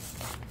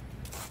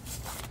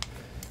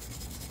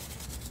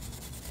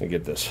 Let me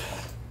get this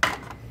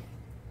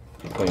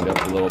cleaned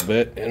up a little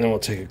bit, and then we'll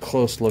take a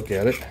close look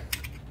at it.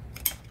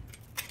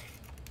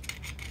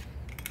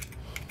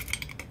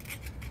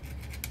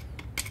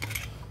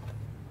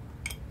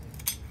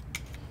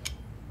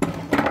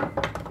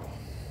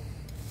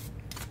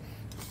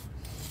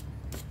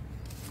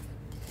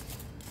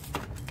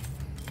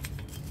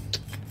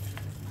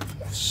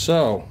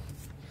 So,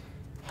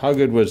 how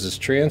good was this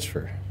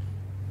transfer?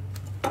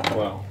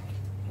 Well,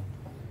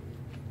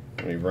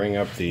 let me bring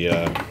up the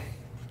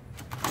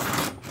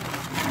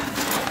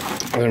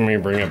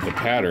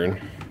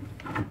pattern,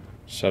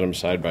 set them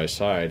side by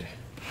side.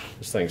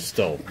 This thing's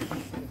still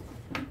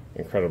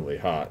incredibly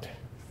hot,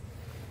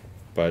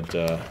 but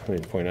let me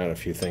point out a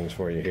few things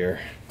for you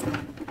here.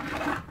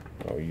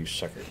 Oh, you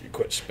sucker, you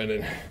quit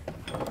spinning.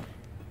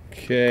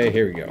 Okay,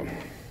 here we go.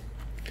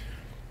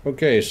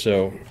 Okay,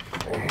 so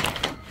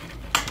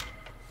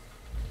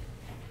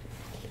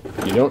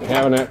you don't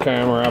have an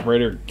camera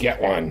operator,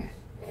 get one.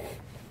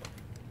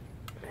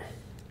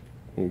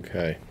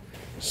 Okay,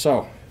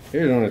 so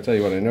here's what I'm going to tell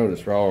you what I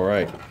noticed. We're all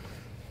right.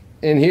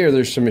 In here,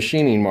 there's some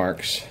machining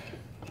marks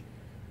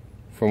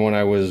from when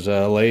I was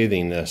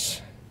lathing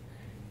this,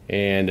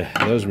 and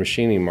those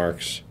machining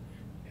marks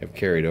have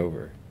carried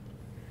over.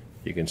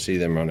 You can see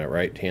them on that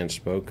right-hand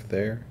spoke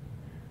there.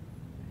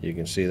 You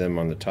can see them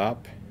on the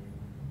top.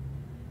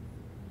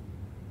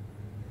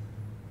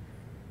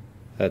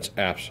 That's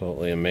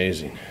absolutely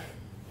amazing.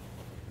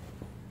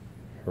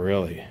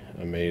 Really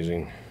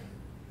amazing.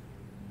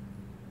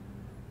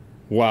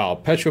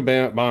 Wow,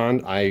 Petrobond,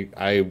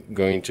 I'm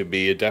going to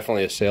be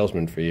definitely a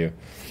salesman for you.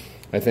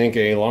 I think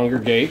a longer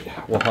gate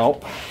will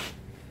help.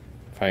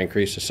 If I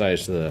increase the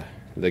size of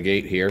the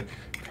gate here,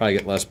 probably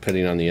get less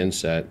pitting on the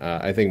inset.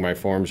 I think my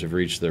forms have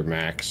reached their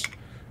max,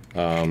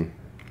 their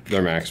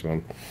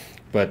maximum.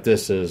 But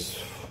this is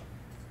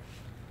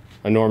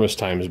enormous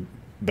times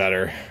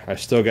better. I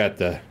still got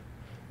the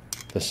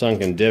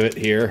sunken divot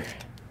here.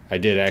 I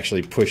did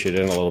actually push it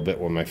in a little bit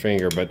with my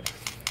finger, but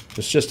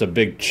it's just a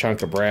big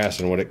chunk of brass,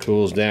 and when it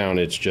cools down,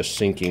 it's just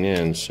sinking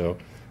in. So,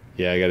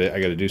 yeah, I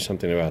gotta do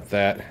something about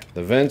that.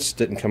 The vents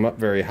didn't come up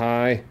very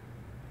high.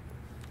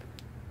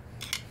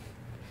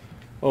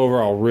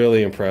 Overall,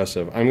 really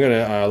impressive. I'm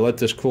gonna let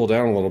this cool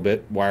down a little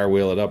bit, wire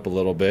wheel it up a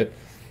little bit,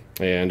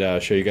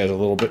 and show you guys a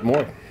little bit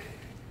more.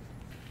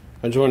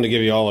 I just wanted to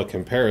give you all a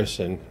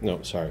comparison.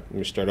 No, sorry, let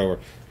me start over. I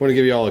want to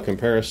give you all a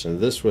comparison.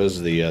 This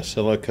was the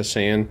silica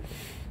sand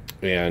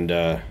and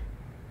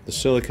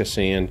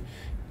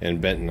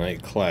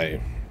bentonite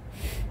clay.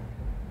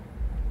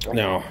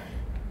 Now,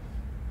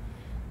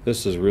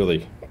 this is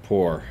really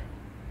poor.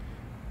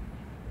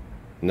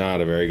 Not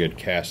a very good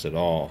cast at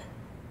all.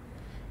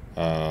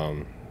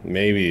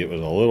 Maybe it was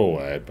a little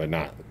wet, but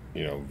not,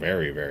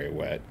 very, very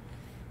wet.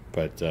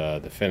 But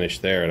the finish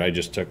there, and I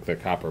just took the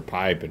copper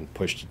pipe and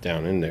pushed it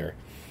down in there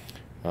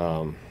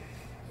to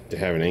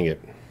have an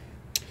ingot.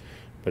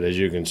 But as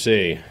you can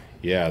see,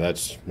 yeah,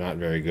 that's not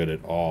very good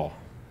at all.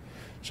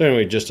 So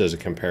anyway, just as a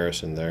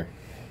comparison there.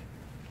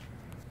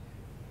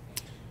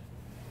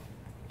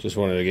 Just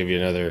wanted to give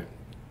you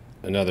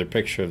another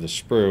picture of the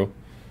sprue.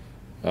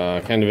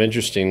 Kind of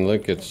interesting.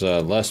 Look, it's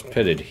less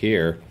pitted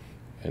here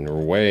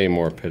and way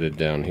more pitted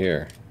down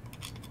here.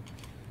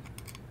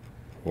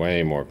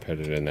 Way more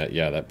pitted in that.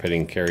 Yeah, that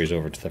pitting carries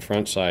over to the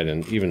front side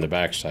and even the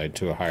back side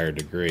to a higher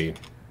degree.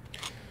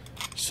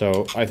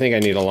 So I think I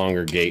need a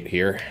longer gate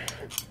here.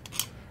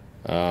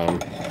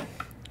 But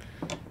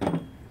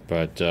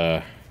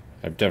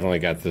I've definitely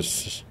got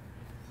this.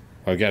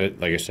 I've got it,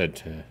 like I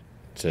said,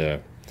 to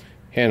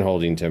hand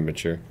holding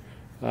temperature.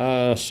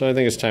 So I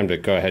think it's time to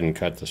go ahead and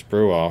cut the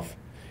sprue off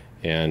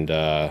and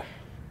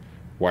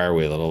wire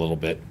wheel it a little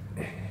bit.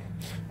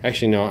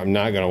 Actually, no, I'm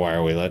not going to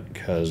wire wheel it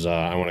because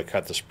I want to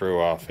cut the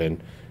sprue off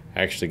and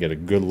actually get a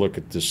good look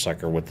at this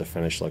sucker, what the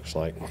finish looks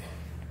like.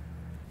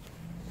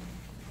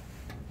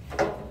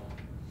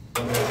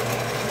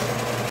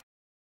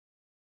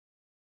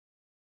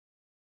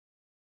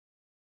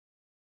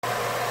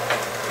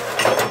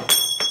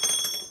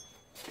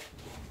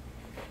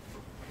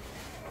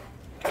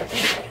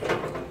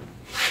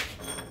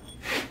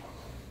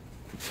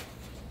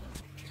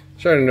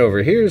 Starting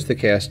over, here's the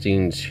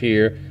castings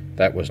here.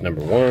 That was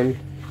number 1,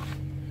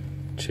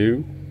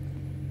 2,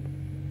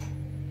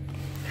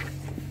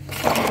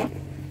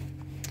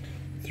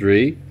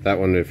 3. That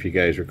one, if you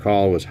guys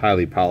recall, was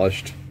highly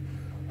polished.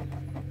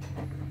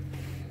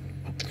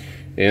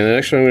 And the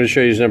next one I'm going to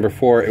show you is number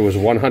 4. It was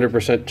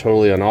 100%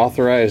 totally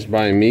unauthorized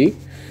by me.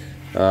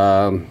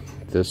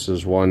 This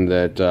is one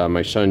that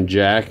my son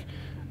Jack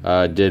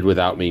did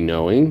without me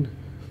knowing.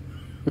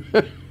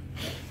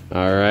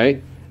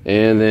 Alright,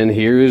 and then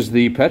here is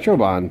the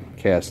Petrobond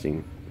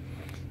casting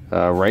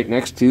right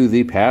next to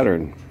the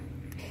pattern.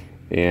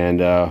 And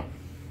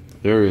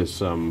there is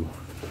some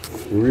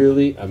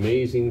really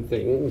amazing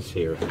things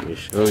here. Let me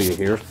show you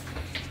here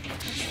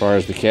as far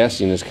as the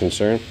casting is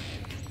concerned.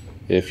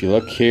 If you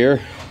look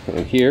here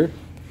and here,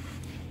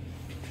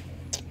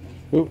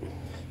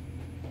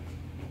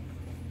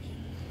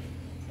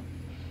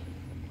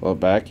 well,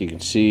 back you can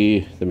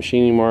see the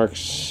machining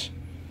marks.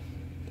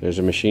 There's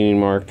a machining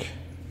mark.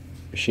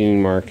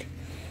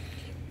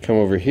 Come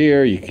over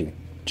here, you can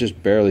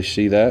just barely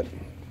see that.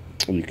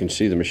 You can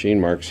see the machine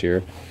marks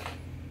here.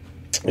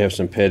 You have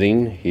some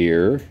pitting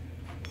here.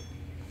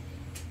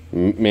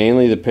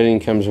 Mainly the pitting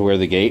comes where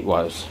the gate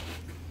was.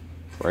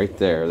 Right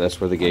there,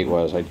 that's where the gate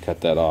was. I'd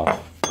cut that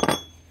off,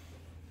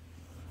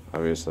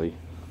 obviously.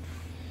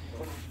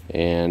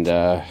 And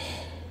so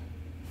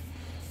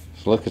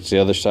look, it's the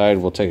other side.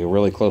 We'll take a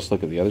really close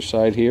look at the other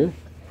side here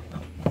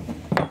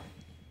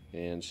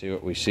and see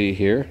what we see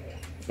here.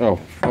 Oh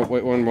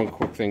wait, one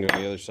quick thing on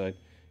the other side.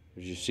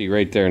 As you see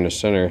right there in the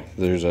center,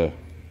 there's a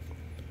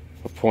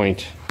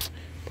point.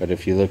 But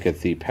if you look at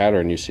the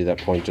pattern, you see that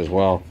point as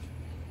well.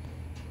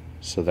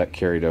 So that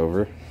carried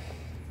over.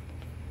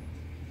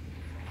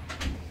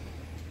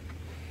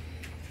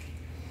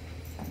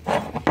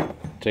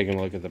 Taking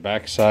a look at the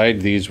back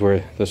side, this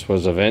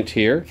was a vent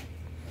here.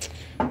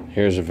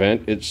 Here's a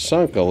vent. It's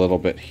sunk a little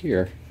bit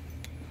here.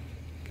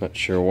 Not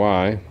sure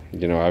why.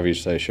 You know,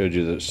 obviously I showed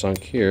you that it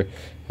sunk here.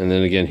 And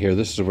then again here,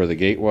 this is where the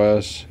gate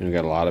was. And we've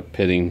got a lot of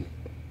pitting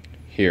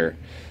here.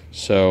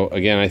 So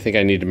again, I think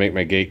I need to make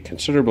my gate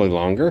considerably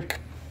longer.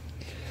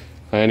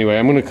 Anyway,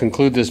 I'm going to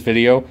conclude this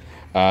video.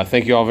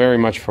 Thank you all very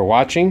much for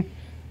watching.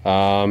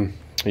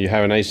 You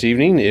have a nice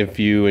evening. If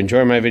you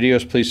enjoy my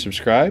videos, please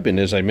subscribe. And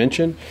as I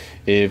mentioned,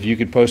 if you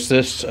could post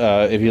this,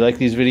 if you like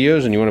these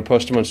videos and you want to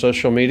post them on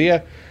social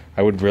media,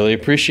 I would really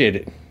appreciate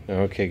it.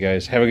 Okay,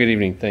 guys, have a good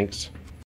evening. Thanks.